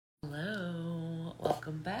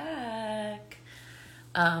welcome back.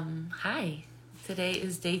 Hi. Today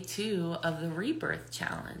is day 2 of the Rebirth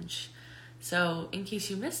Challenge. So, in case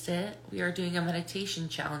you missed it, we are doing a meditation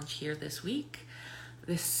challenge here this week.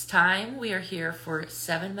 This time we are here for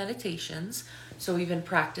 7 meditations. So, we've been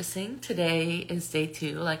practicing. Today is day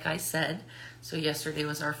 2, like I said. So, yesterday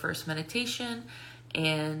was our first meditation,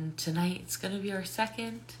 and tonight it's going to be our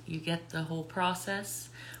second. You get the whole process.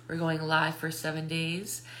 We're going live for 7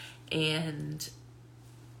 days and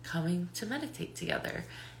coming to meditate together.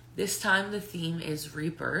 This time the theme is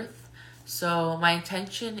rebirth. So my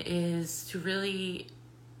intention is to really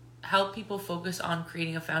help people focus on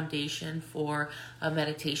creating a foundation for a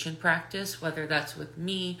meditation practice, whether that's with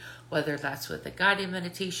me, whether that's with a guided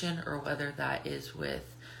meditation, or whether that is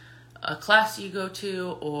with a class you go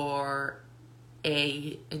to or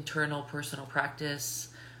a internal personal practice,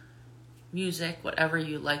 music, whatever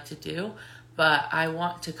you like to do. But I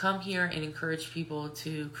want to come here and encourage people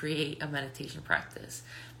to create a meditation practice.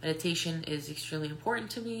 Meditation is extremely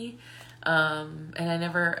important to me. And I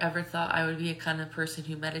never ever thought I would be a kind of person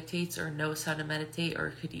who meditates or knows how to meditate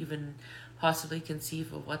or could even possibly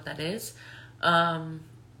conceive of what that is. And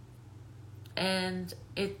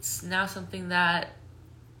it's now something that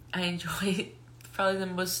I enjoy probably the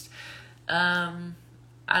most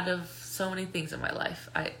out of so many things in my life.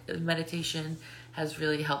 Meditation has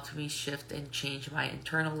really helped me shift and change my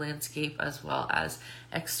internal landscape as well as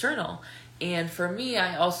external. And for me,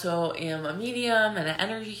 I also am a medium and an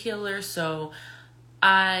energy healer, so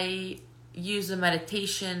I use the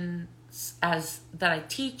meditation that I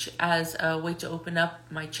teach as a way to open up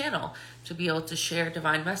my channel, to be able to share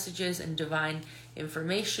divine messages and divine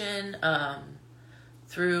information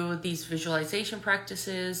through these visualization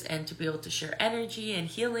practices, and to be able to share energy and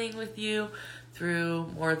healing with you through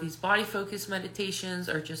more of these body focused meditations,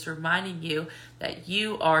 or just reminding you that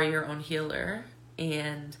you are your own healer.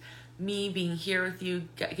 And me being here with you,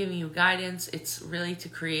 giving you guidance, it's really to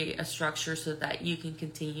create a structure so that you can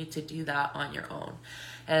continue to do that on your own.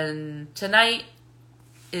 And tonight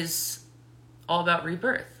is all about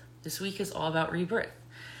rebirth. This week is all about rebirth.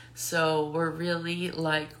 So we're really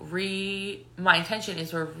my intention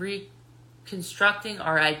is we're reconstructing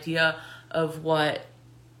our idea of what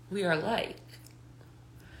we are like.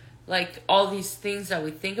 Like, all these things that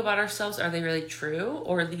we think about ourselves, are they really true?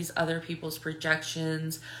 Or are these other people's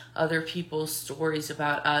projections, other people's stories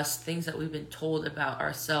about us, things that we've been told about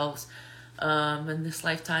ourselves in this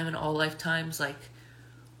lifetime and all lifetimes? Like,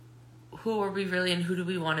 who are we really and who do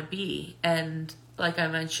we want to be? And like I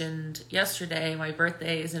mentioned yesterday, my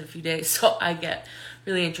birthday is in a few days, so I get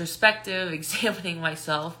really introspective, examining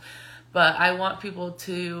myself. But I want people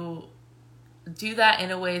to do that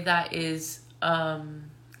in a way that is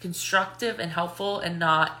constructive and helpful, and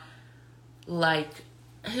not like,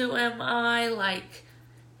 who am I? Like,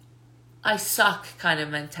 I suck kind of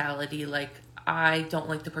mentality. Like, I don't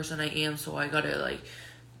like the person I am, so I gotta like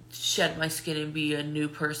shed my skin and be a new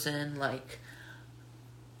person. Like,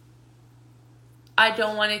 I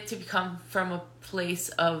don't want it to come from a place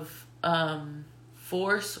of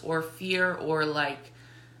force or fear or like,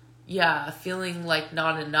 feeling like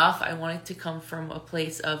not enough. I want it to come from a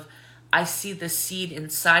place of, I see the seed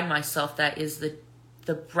inside myself that is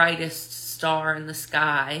the brightest star in the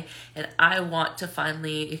sky, and I want to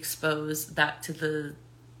finally expose that to the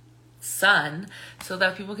sun so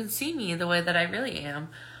that people can see me the way that I really am.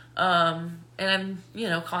 And I'm,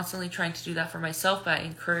 constantly trying to do that for myself, but I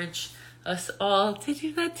encourage us all to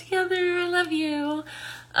do that together. I love you.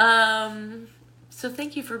 So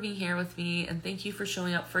thank you for being here with me, and thank you for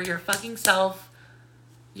showing up for your fucking self.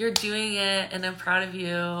 You're doing it, and I'm proud of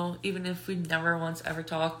you. Even if we never once ever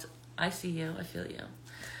talked, I see you, I feel you.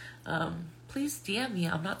 Please DM me.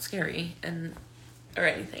 I'm not scary or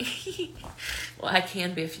anything. Well, I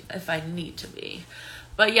can be if I need to be.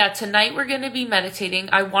 But yeah, tonight we're going to be meditating.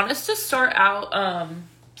 I want us to start out, I'm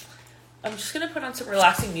just going to put on some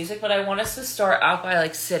relaxing music, but I want us to start out by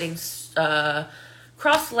like sitting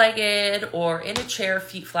cross-legged or in a chair,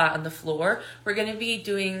 feet flat on the floor. We're going to be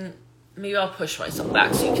doing, maybe I'll push myself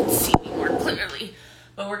back so you can see me more clearly.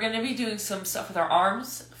 But we're going to be doing some stuff with our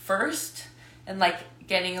arms first, and like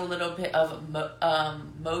getting a little bit of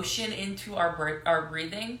motion into our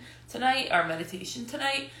breathing tonight, our meditation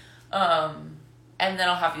tonight. And then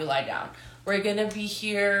I'll have you lie down. We're going to be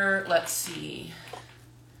here, let's see.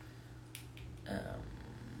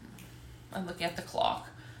 I'm looking at the clock.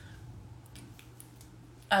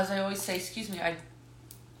 As I always say, excuse me,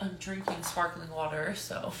 I'm drinking sparkling water,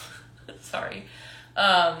 so sorry.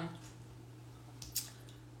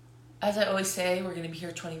 as I always say, we're going to be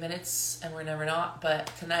here 20 minutes and we're never not. But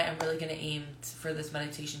tonight I'm really going to aim for this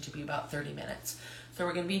meditation to be about 30 minutes. So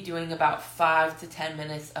we're going to be doing about 5 to 10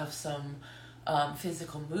 minutes of some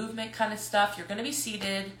physical movement kind of stuff. You're going to be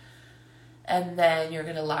seated, and then you're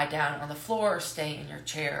going to lie down on the floor or stay in your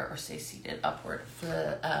chair or stay seated upward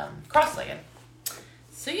for cross-legged.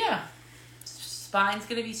 So yeah, spine's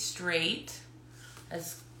going to be straight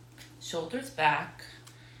as shoulders back.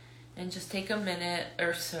 And just take a minute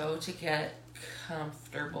or so to get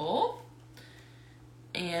comfortable.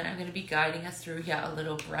 And I'm going to be guiding us through, a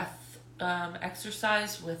little breath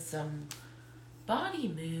exercise with some body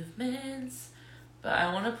movements. But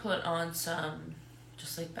I want to put on some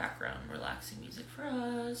just like background relaxing music for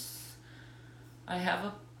us. I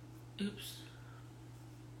have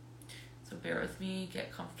So bear with me,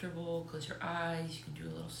 get comfortable, close your eyes. You can do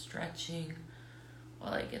a little stretching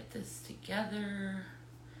while I get this together.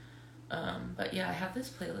 But yeah, I have this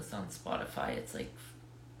playlist on Spotify. It's like,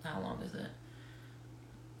 how long is it?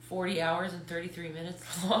 40 hours and 33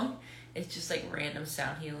 minutes long. It's just like random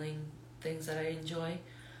sound healing things that I enjoy.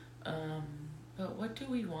 But what do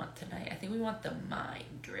we want tonight? I think we want the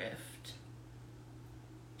mind drift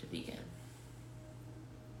to begin.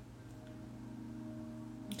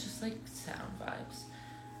 Just like sound vibes.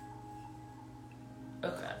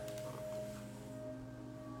 Okay.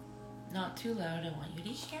 Not too loud, I want you to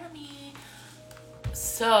hear me.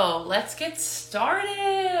 So, let's get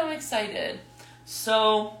started. I'm excited.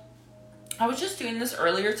 So, I was just doing this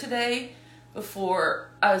earlier today before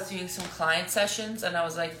I was doing some client sessions, and I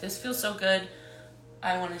was like, this feels so good.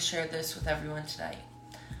 I want to share this with everyone tonight.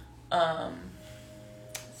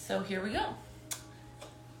 So here we go.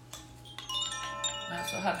 I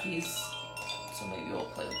also have these, so maybe we'll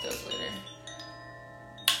play with those later.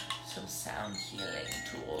 Some sound healing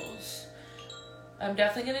tools. I'm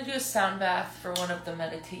definitely going to do a sound bath for one of the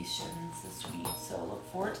meditations this week, so look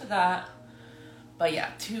forward to that. But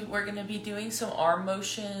yeah, we're going to be doing some arm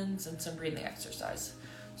motions and some breathing exercise.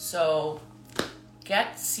 So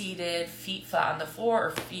get seated, feet flat on the floor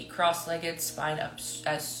or feet cross-legged, spine up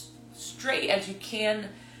as straight as you can,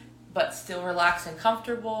 but still relaxed and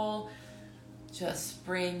comfortable. Just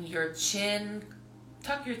bring your chin,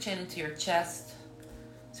 tuck your chin into your chest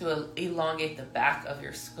to elongate the back of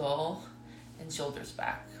your skull and shoulders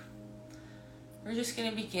back. We're just going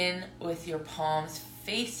to begin with your palms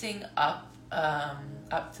facing up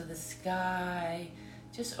to the sky,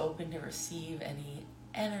 just open to receive any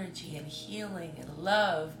energy and healing and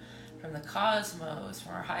love from the cosmos,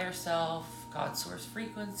 from our higher self, God source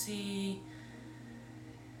frequency,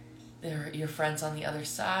 your friends on the other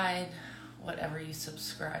side, whatever you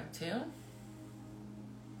subscribe to.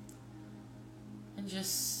 And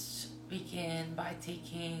just begin by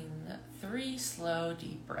taking 3 slow,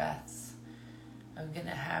 deep breaths. I'm going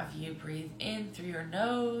to have you breathe in through your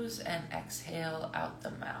nose and exhale out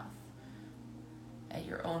the mouth. At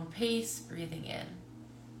your own pace, breathing in.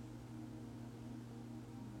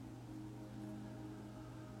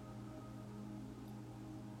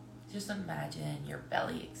 Just imagine your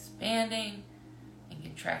belly expanding and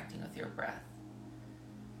contracting with your breath.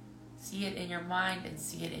 See it in your mind and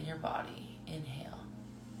see it in your body. Inhale.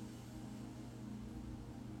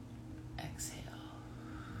 Exhale.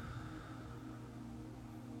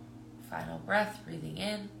 Final breath, breathing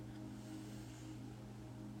in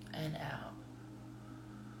and out.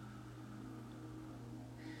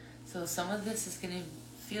 So some of this is going to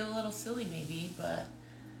feel a little silly maybe, but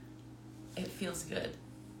it feels good.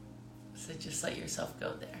 So just let yourself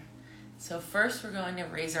go there. So first we're going to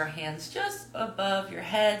raise our hands just above your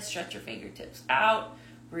head, stretch your fingertips out,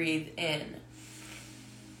 breathe in.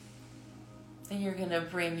 Then you're going to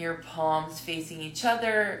bring your palms facing each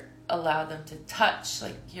other, allow them to touch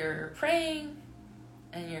like you're praying,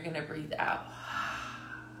 and you're going to breathe out.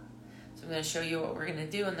 So I'm going to show you what we're going to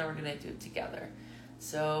do, and then we're going to do it together.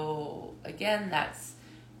 So again, that's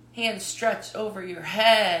hands stretched over your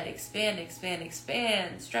head, expand, expand,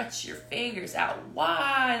 expand. Stretch your fingers out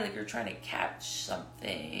wide like you're trying to catch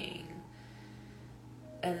something.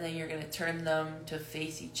 And then you're going to turn them to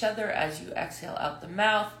face each other as you exhale out the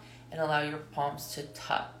mouth and allow your palms to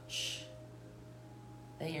touch.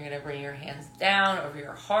 Then you're going to bring your hands down over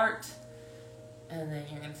your heart, and then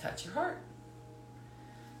you're going to touch your heart.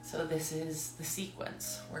 So this is the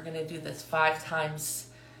sequence. We're going to do this 5 times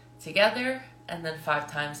together, and then 5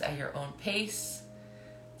 times at your own pace.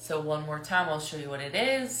 So one more time, I'll show you what it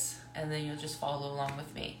is, and then you'll just follow along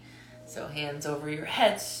with me. So hands over your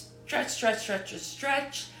head, stretch, stretch, stretch,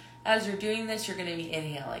 stretch. As you're doing this, you're going to be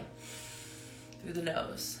inhaling through the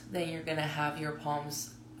nose. Then you're going to have your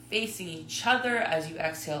palms facing each other as you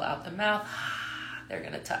exhale out the mouth. they're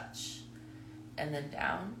going to touch. And then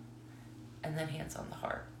down, and then hands on the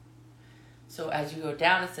heart. So as you go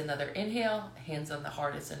down, it's another inhale. Hands on the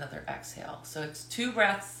heart is another exhale. So it's 2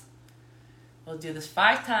 breaths. We'll do this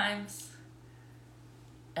 5 times.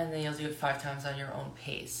 And then you'll do it 5 times on your own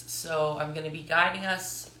pace. So I'm going to be guiding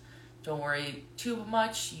us. Don't worry too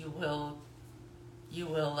much. You will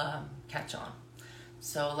catch on.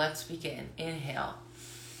 So let's begin. Inhale.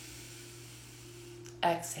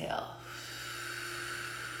 Exhale.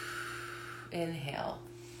 Inhale.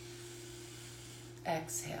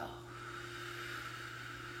 Exhale.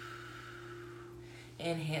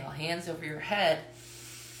 Inhale, hands over your head.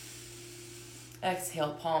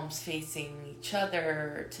 Exhale, palms facing each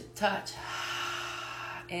other to touch.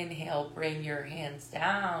 Inhale, bring your hands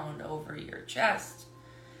down over your chest.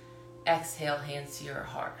 Exhale, hands to your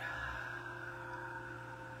heart.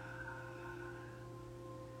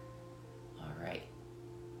 All right.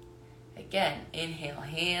 Again, inhale,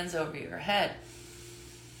 hands over your head.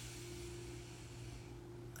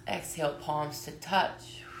 Exhale, palms to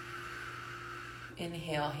touch.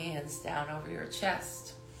 Inhale, hands down over your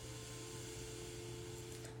chest.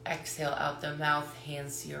 Exhale out the mouth,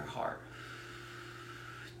 hands to your heart.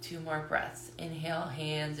 2 more breaths. Inhale,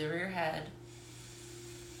 hands over your head.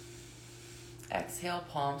 Exhale,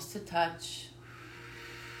 palms to touch.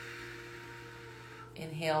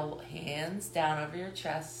 Inhale, hands down over your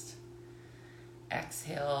chest.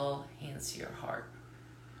 Exhale, hands to your heart.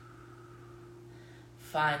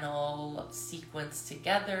 Final sequence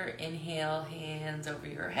together. Inhale, hands over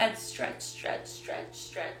your head. Stretch, stretch, stretch,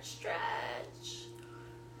 stretch, stretch.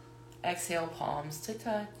 Exhale, palms to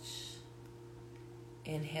touch.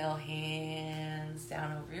 Inhale, hands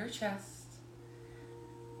down over your chest.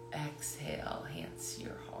 Exhale, hands to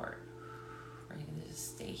your heart. We're going to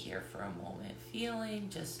just stay here for a moment, feeling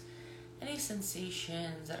just any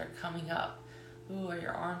sensations that are coming up. Ooh, are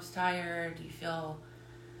your arms tired? Do you feel...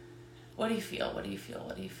 What do you feel? What do you feel?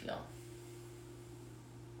 What do you feel?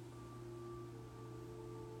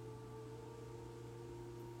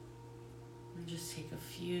 And just take a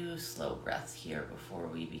few slow breaths here before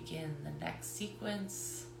we begin the next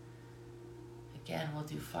sequence. Again, we'll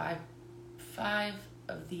do five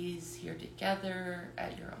of these here together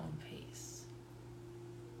at your own pace.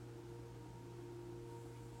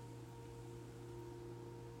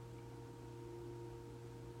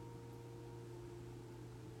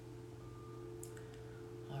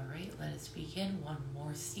 Let us begin. One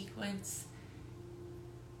more sequence.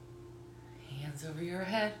 Hands over your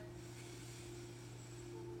head.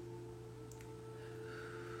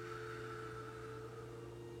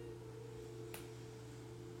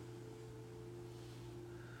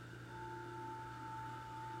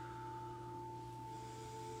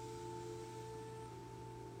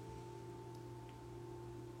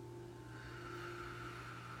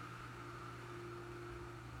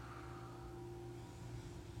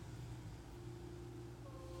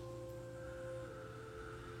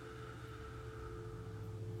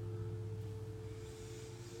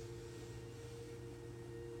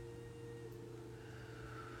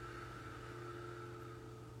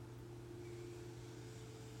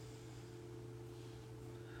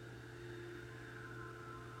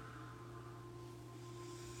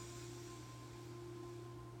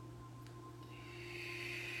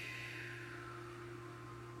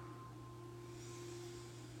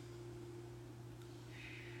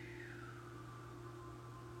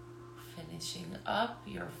 Finishing up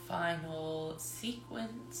your final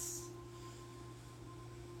sequence.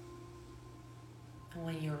 And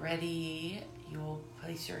when you're ready, you'll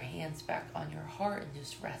place your hands back on your heart and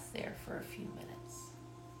just rest there for a few minutes.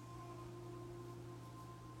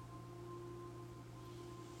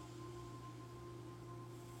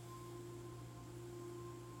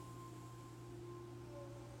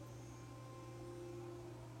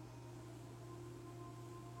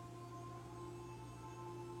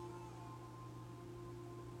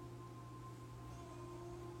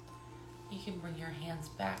 You can bring your hands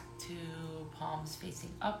back to palms facing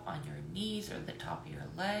up on your knees or the top of your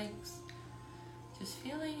legs. Just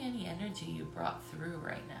feeling any energy you brought through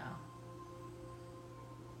right now.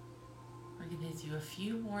 We're going to do a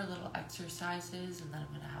few more little exercises and then I'm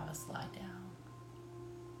going to have us lie down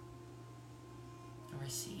and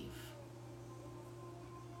receive.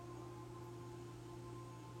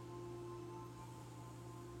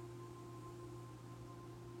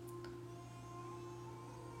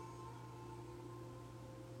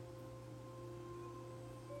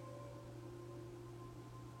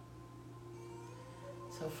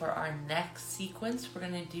 So for our next sequence, we're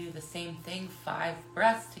going to do the same thing, 5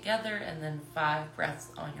 breaths together and then 5 breaths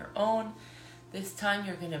on your own. This time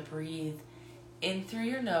you're going to breathe in through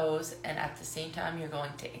your nose, and at the same time you're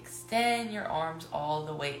going to extend your arms all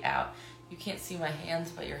the way out. You can't see my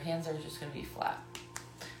hands, but your hands are just going to be flat.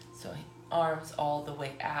 So arms all the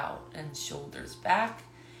way out and shoulders back.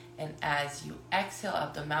 And as you exhale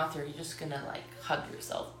out the mouth here, you're just going to like hug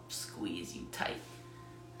yourself, squeeze you tight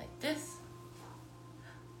like this.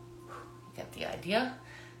 You get the idea?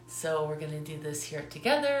 So we're going to do this here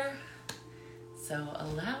together. So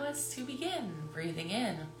allow us to begin. Breathing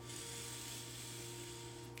in.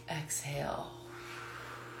 Exhale.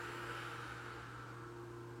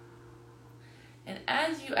 And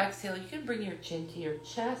as you exhale, you can bring your chin to your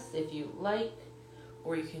chest if you like,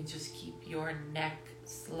 or you can just keep your neck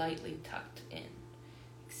slightly tucked in,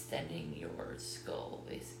 extending your skull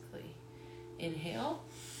basically. Inhale.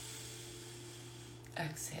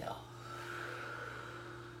 Exhale.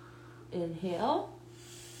 Inhale.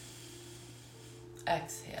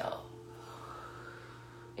 Exhale.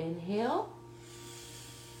 Inhale.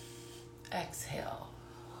 Exhale.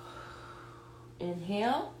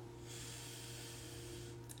 Inhale.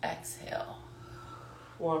 Exhale.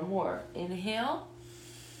 One more. Inhale.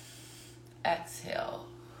 Exhale.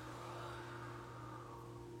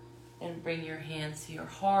 And bring your hands to your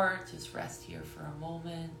heart. Just rest here for a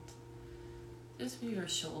moment. Just move your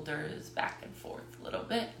shoulders back and forth a little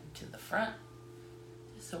bit to the front.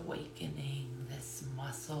 Just awakening this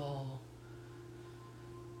muscle.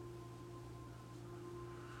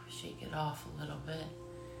 Shake it off a little bit.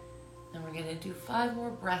 And we're going to do 5 more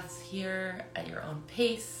breaths here at your own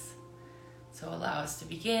pace. So allow us to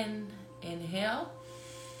begin. Inhale.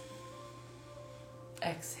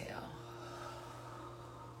 Exhale.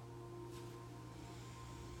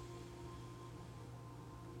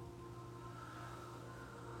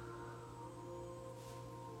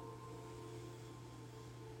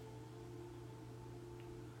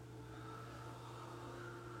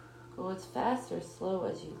 Go as fast or slow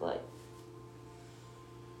as you like.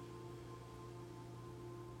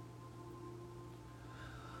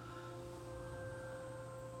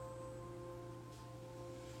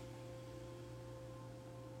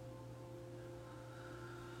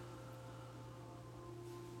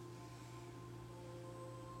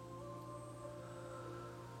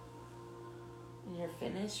 When you're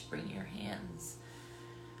finished, bring your hands,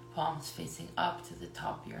 palms facing up to the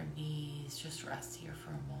top of your knees. Just rest here for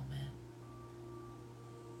a moment.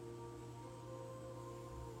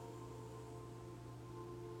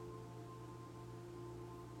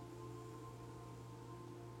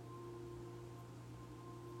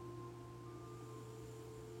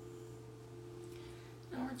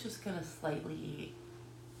 Now we're just going to slightly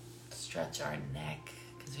stretch our neck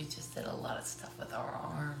because we just did a lot of stuff with our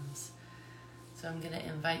arms. So I'm going to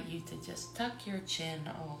invite you to just tuck your chin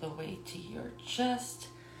all the way to your chest.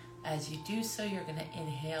 As you do so, you're going to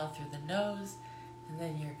inhale through the nose, and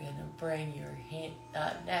then you're going to bring your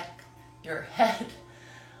neck, your head,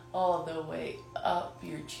 all the way up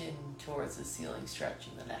your chin towards the ceiling,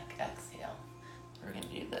 stretching the neck. Exhale. We're going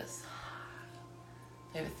to do this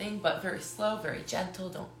favorite thing, but very slow, very gentle.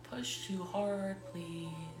 Don't push too hard, please.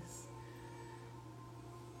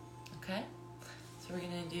 Okay? So we're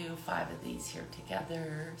going to do 5 of these here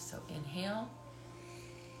together. So inhale.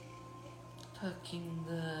 Tucking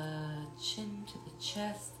the chin to the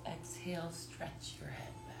chest. Exhale, stretch your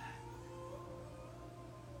head back.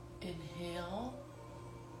 Inhale.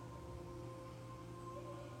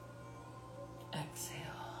 Exhale.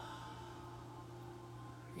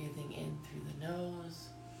 Breathing in through the nose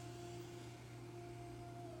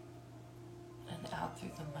and out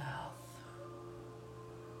through the mouth.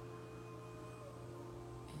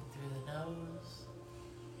 In through the nose,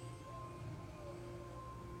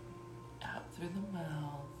 out through the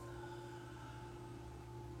mouth.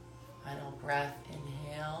 Final breath,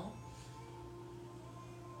 inhale.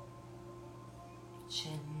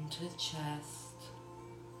 Chin to chest.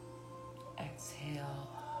 Exhale,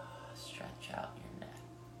 stretch out your neck.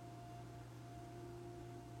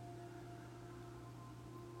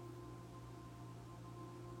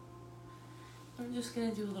 I'm just going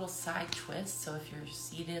to do a little side twist. So if you're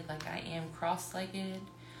seated like I am, cross-legged,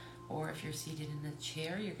 or if you're seated in a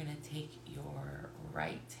chair, you're going to take your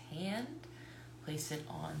right hand, place it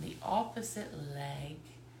on the opposite leg,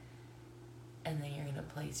 and then you're going to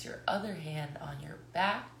place your other hand on your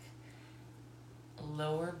back,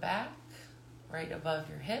 lower back, right above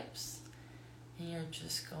your hips, and you're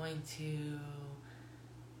just going to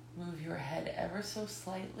move your head ever so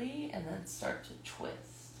slightly and then start to twist.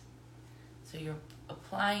 So you're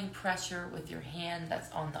applying pressure with your hand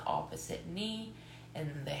that's on the opposite knee, and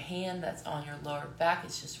the hand that's on your lower back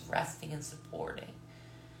is just resting and supporting.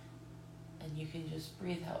 And you can just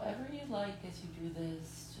breathe however you like as you do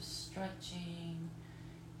this, just stretching.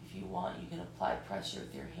 If you want, you can apply pressure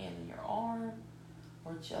with your hand and your arm,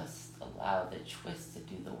 or just allow the twist to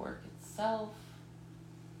do the work itself.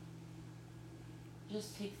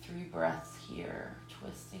 Just take 3 breaths here,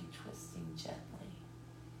 twisting, twisting gently.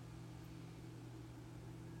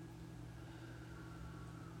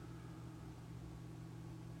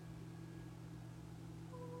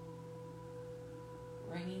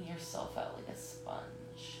 Wringing yourself out like a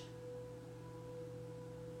sponge.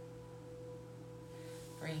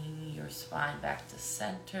 Bringing your spine back to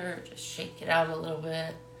center. Just shake it out a little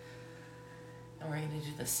bit. And we're going to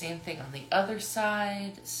do the same thing on the other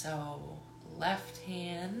side. So left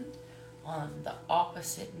hand on the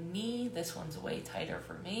opposite knee. This one's way tighter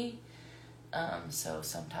for me. So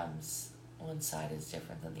sometimes one side is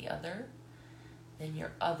different than the other. Then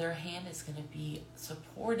your other hand is going to be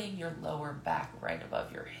supporting your lower back right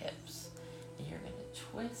above your hips. And you're going to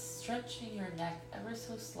twist, stretching your neck ever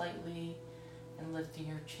so slightly and lifting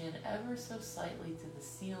your chin ever so slightly to the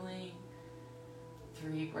ceiling.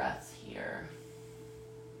 3 breaths here.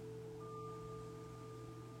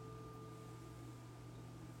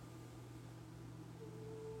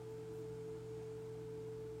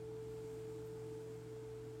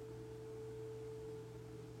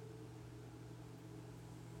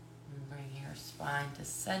 Spine to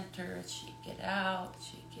center, shake it out,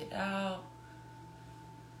 shake it out.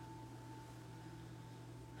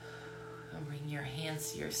 And bring your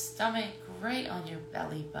hands to your stomach, right on your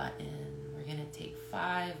belly button. We're going to take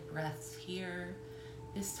 5 breaths here.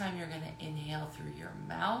 This time you're going to inhale through your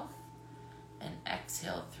mouth and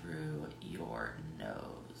exhale through your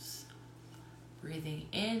nose. Breathing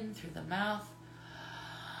in through the mouth,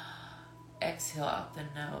 exhale out the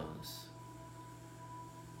nose.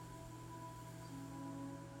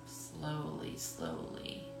 Slowly,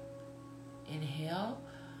 slowly. Inhale.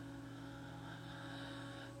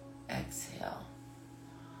 Exhale.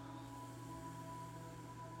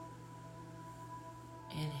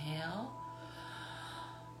 Inhale.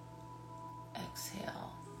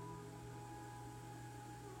 Exhale.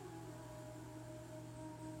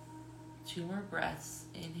 2 more breaths.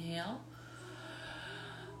 Inhale.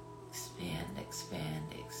 Expand, expand,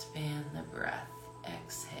 expand the breath.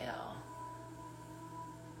 Exhale.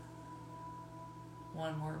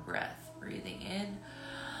 1 more breath. Breathing in.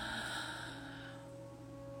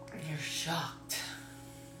 You're shocked.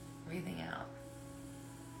 Breathing out.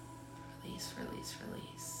 Release, release,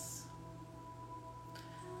 release.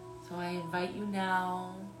 So I invite you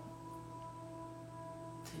now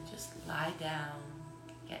to just lie down,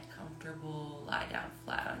 get comfortable, lie down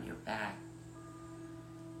flat on your back.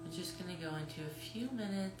 We're just going to go into a few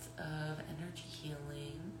minutes of energy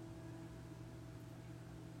healing.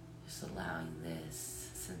 Just allowing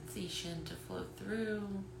this sensation to flow through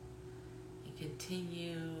and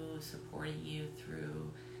continue supporting you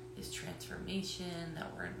through this transformation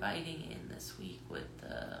that we're inviting in this week with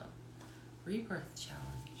the Rebirth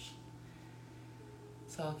Challenge.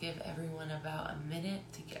 So I'll give everyone about a minute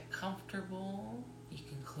to get comfortable. You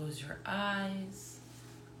can close your eyes.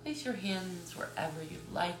 Place your hands wherever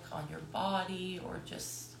you'd like on your body or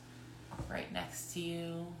just right next to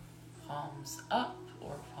you. Palms up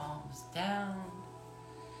or palms down.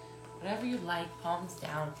 Whatever you like, palms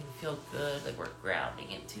down can feel good, like we're grounding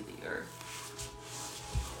into the earth.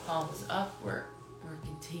 Palms up, we're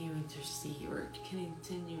continuing to receive, we're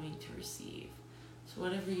continuing to receive. So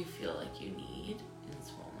whatever you feel like you need in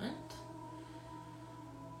this moment.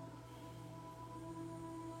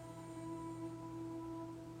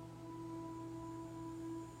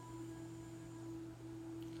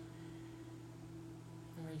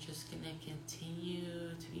 And we're just going to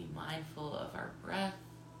continue to be mindful of our breath.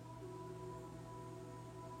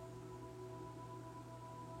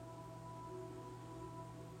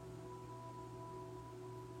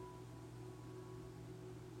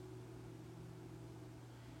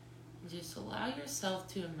 Just allow yourself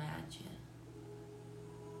to imagine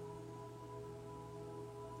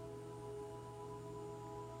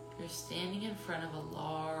you're standing in front of a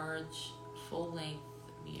large, full-length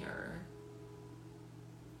mirror.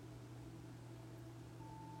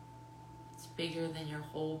 It's bigger than your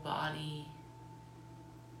whole body.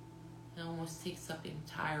 It almost takes up the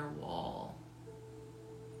entire wall.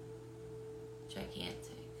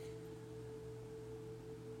 Gigantic.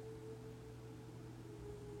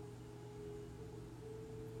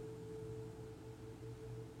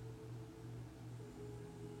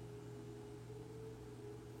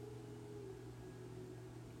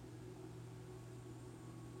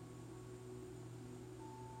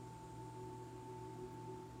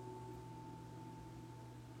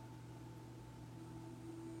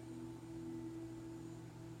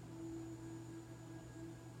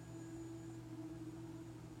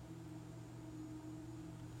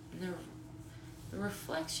 And the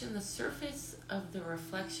reflection, the surface of the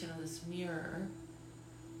reflection of this mirror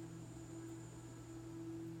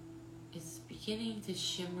is beginning to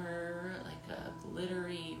shimmer like a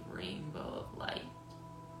glittery rainbow of light.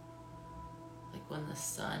 Like when the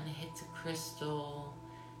sun hits a crystal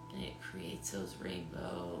and it creates those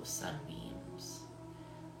rainbow sunbeams.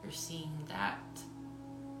 You're seeing that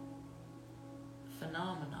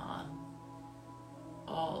phenomenon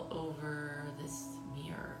all over this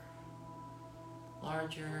mirror.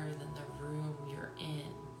 Larger than the room you're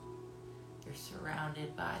in. You're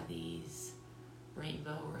surrounded by these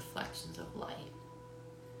rainbow reflections of light,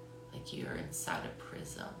 like you're inside a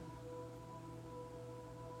prism.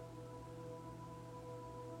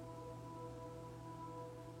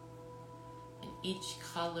 And each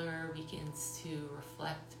color begins to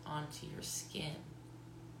reflect onto your skin,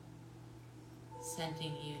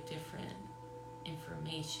 sending you different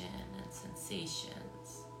information and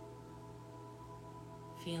sensations,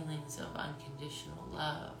 feelings of unconditional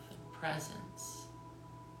love and presence.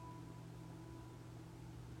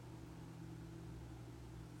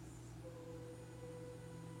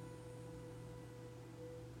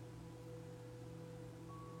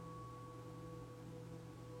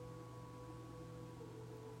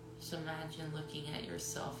 Just imagine looking at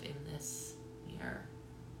yourself in this mirror.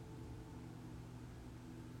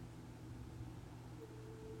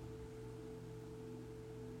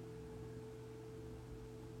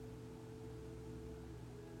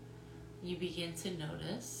 You begin to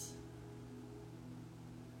notice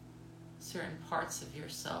certain parts of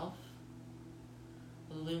yourself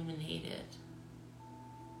illuminated.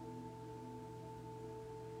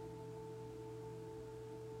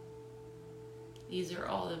 These are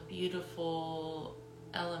all the beautiful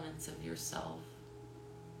elements of yourself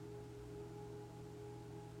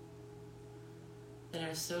that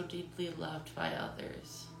are so deeply loved by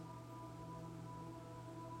others.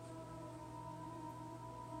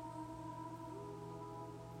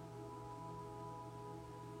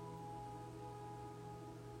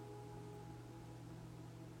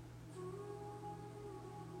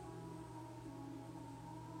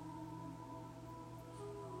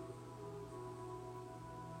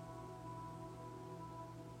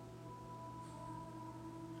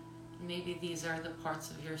 Maybe these are the parts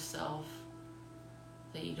of yourself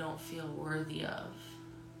that you don't feel worthy of,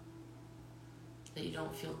 that you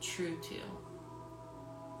don't feel true to.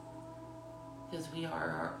 Because we are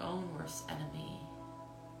our own worst enemy.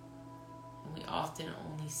 And we often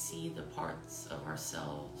only see the parts of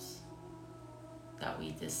ourselves that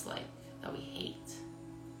we dislike, that we hate,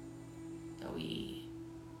 that we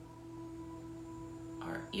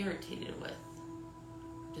are irritated with,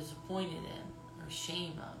 disappointed in, or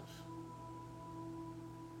ashamed of.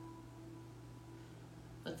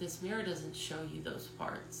 But this mirror doesn't show you those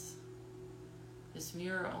parts. This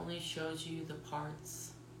mirror only shows you the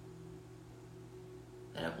parts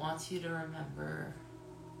that it wants you to remember,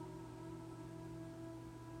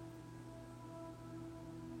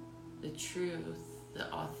 the truth, the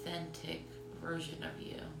authentic version of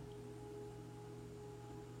you,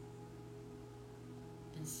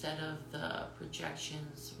 instead of the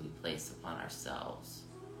projections we place upon ourselves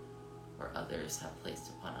or others have placed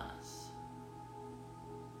upon us.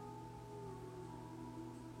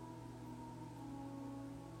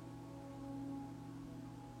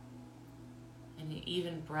 And an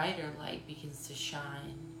even brighter light begins to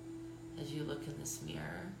shine as you look in this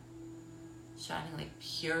mirror, shining like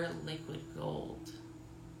pure liquid gold.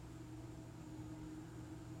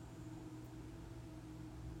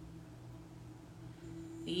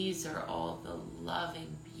 These are all the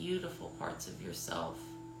loving, beautiful parts of yourself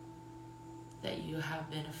that you have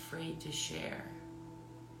been afraid to share.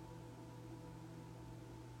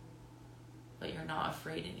 But you're not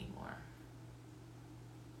afraid anymore.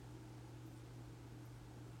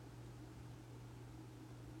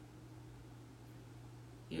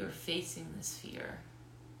 You're facing this fear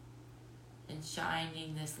and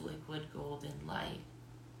shining this liquid golden light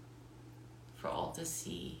for all to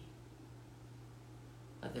see.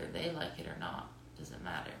 Whether they like it or not, doesn't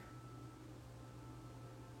matter.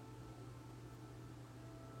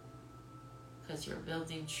 Because you're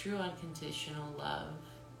building true unconditional love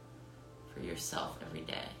for yourself every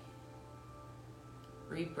day.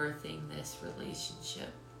 Rebirthing this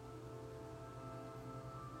relationship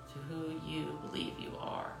to who you believe you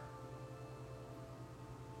are.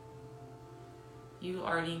 You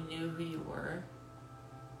already knew who you were,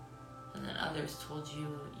 and then others told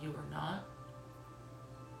you you were not.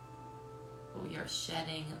 But we are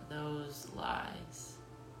shedding those lies,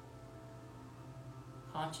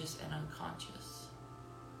 conscious and unconscious.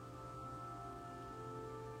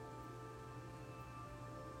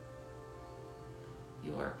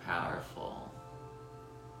 You are powerful.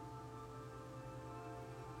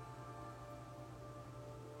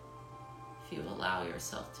 If you allow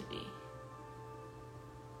yourself to be.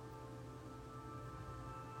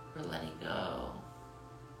 We're letting go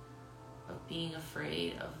of being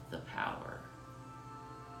afraid of the power.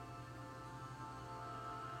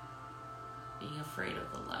 Being afraid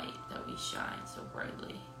of the light that we shine so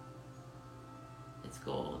brightly. It's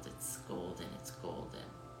gold, it's golden, it's golden.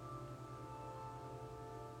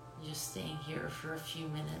 Just staying here for a few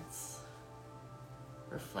minutes,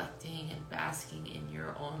 reflecting and basking in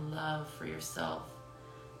your own love for yourself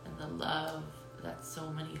and the love that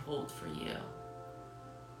so many hold for you,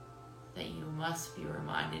 that you must be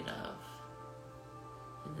reminded of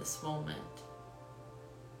in this moment.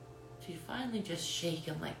 To finally just shake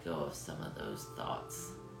and let go of some of those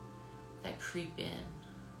thoughts that creep in,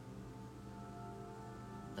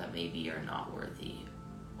 that maybe you're not worthy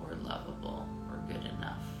or lovable or good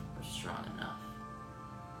enough or strong enough.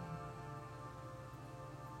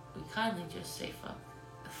 We kindly just say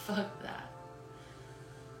fuck that.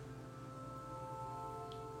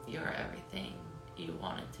 You're everything you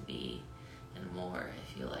want it to be and more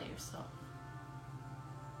if you let yourself.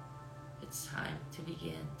 It's time to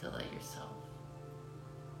begin to let yourself.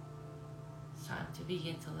 It's time to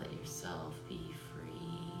begin to let yourself be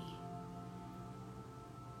free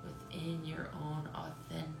within your own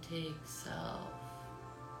authentic self.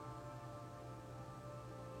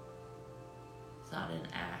 It's not an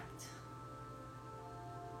act.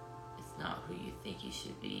 It's not who you think you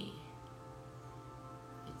should be.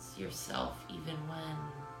 It's yourself even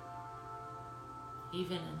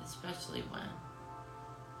and especially when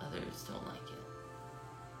others don't like it.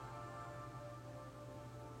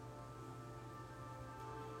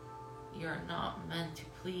 You're not meant to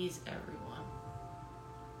please everyone.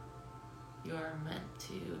 You are meant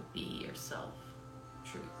to be yourself.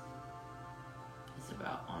 Truth is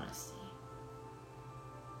about honesty.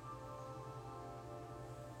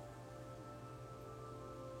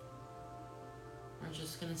 We're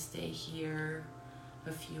just going to stay here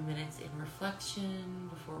a few minutes in reflection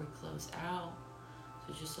before we close out.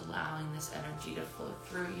 So just allowing this energy to flow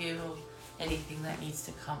through you. Anything that needs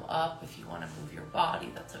to come up, if you want to move your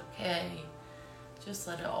body, that's okay. Just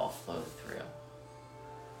let it all flow through.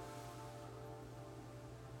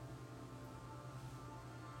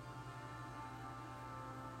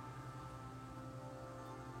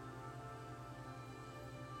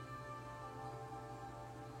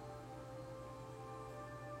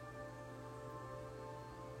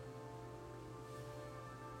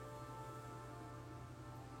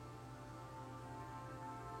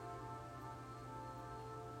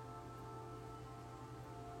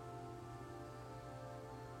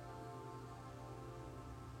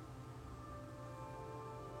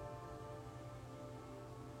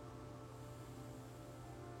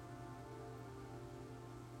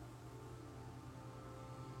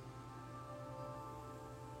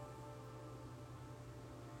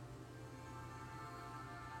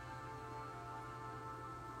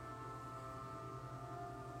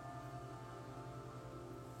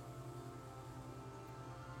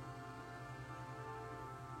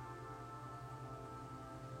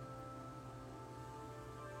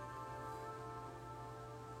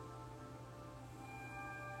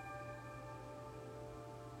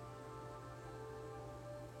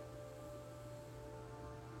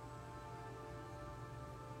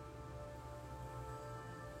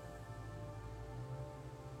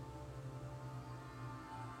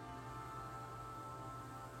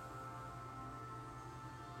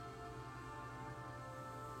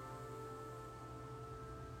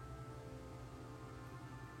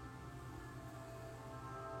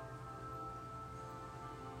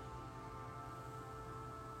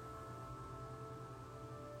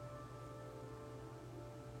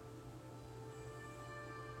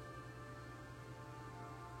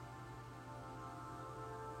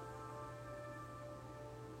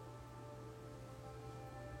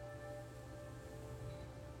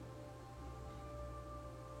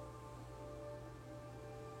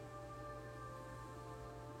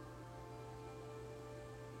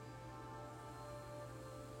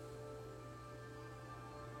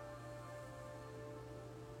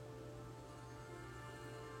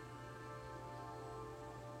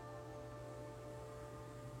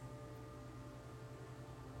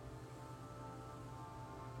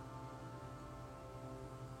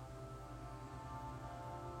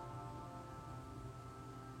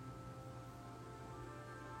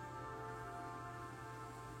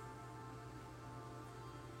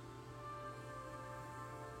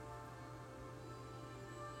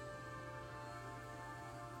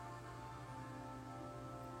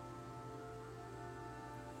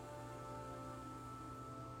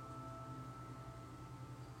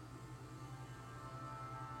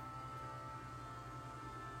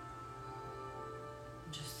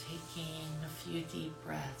 taking a few deep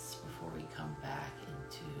breaths before we come back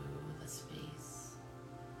into the space.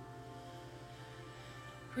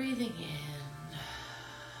 Breathing in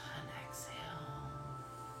and exhale.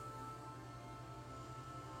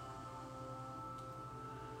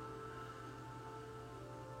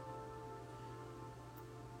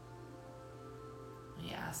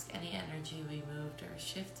 We ask any energy we moved or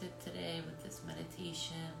shifted today with this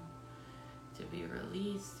meditation to be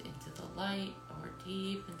released into the light or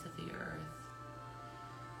deep into the earth,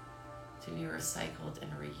 to be recycled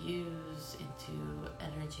and reused into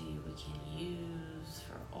energy we can use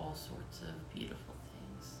for all sorts of beautiful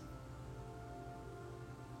things.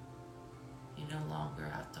 You no longer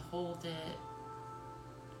have to hold it,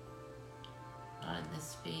 not in this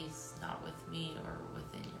space, not with me or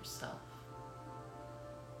within yourself.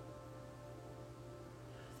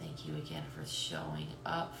 Thank you again for showing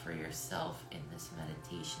up for yourself in this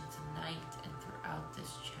meditation tonight and throughout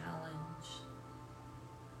this challenge.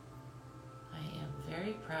 I am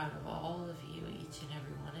very proud of all of you, each and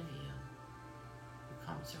every one of you who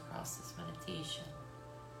comes across this meditation.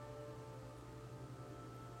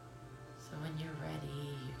 So when you're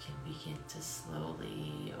ready, you can begin to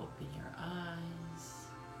slowly open your eyes.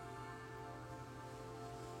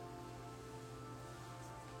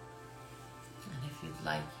 And if you'd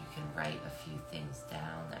like, you can write a few things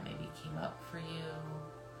down that maybe came up for you,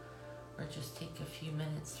 or just take a few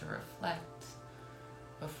minutes to reflect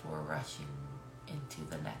before rushing into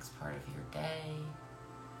the next part of your day.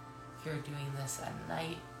 If you're doing this at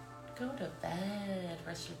night, go to bed,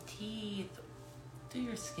 brush your teeth, do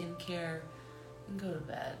your skincare, and go to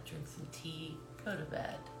bed. Drink some tea, go to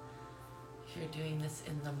bed. If you're doing this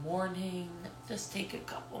in the morning, just take a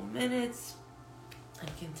couple minutes and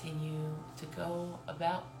continue to go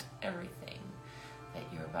about everything that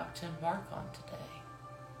you're about to embark on today.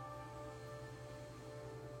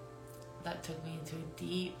 That took me into a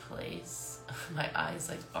deep place. My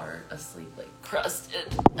eyes are asleep, crusted.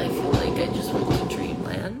 I feel like I just went to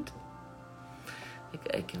dreamland.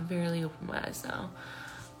 I can barely open my eyes now.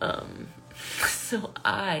 So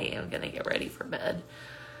I am gonna get ready for bed.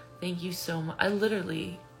 Thank you so much. I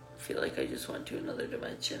literally feel like I just went to another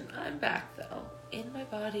dimension. I'm back though, in my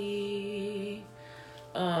body.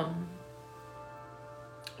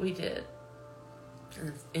 We did.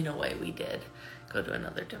 In a way, we did go to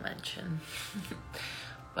another dimension.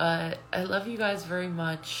 But I love you guys very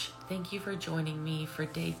much. Thank you for joining me for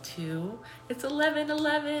day 2. It's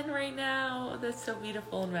 11:11 right now. That's so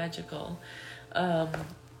beautiful and magical.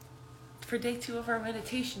 For day 2 of our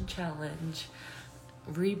meditation challenge,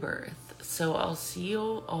 Rebirth. So I'll see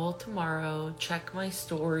you all tomorrow. Check my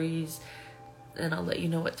stories and I'll let you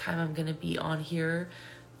know what time I'm going to be on here.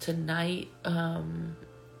 Tonight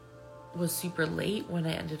was super late when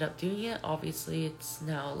I ended up doing it. Obviously, it's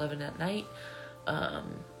now 11 at night.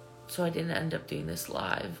 So I didn't end up doing this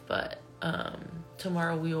live, but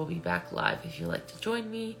tomorrow we will be back live if you'd like to join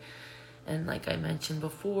me. And like I mentioned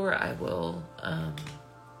before, I will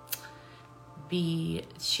be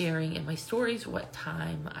sharing in my stories what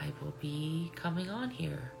time I will be coming on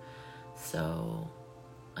here. So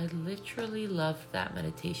I literally loved that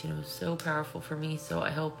meditation. It was so powerful for me. So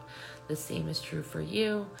I hope the same is true for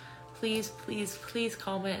you. Please, please, please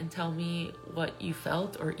comment and tell me what you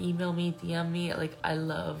felt, or email me, DM me. I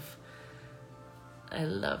love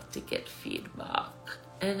to get feedback.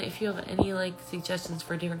 And if you have any suggestions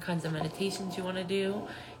for different kinds of meditations you want to do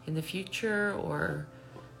in the future or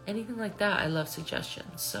anything like that, I love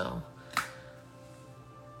suggestions. So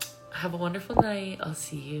have a wonderful night. I'll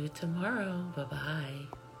see you tomorrow. Bye-bye.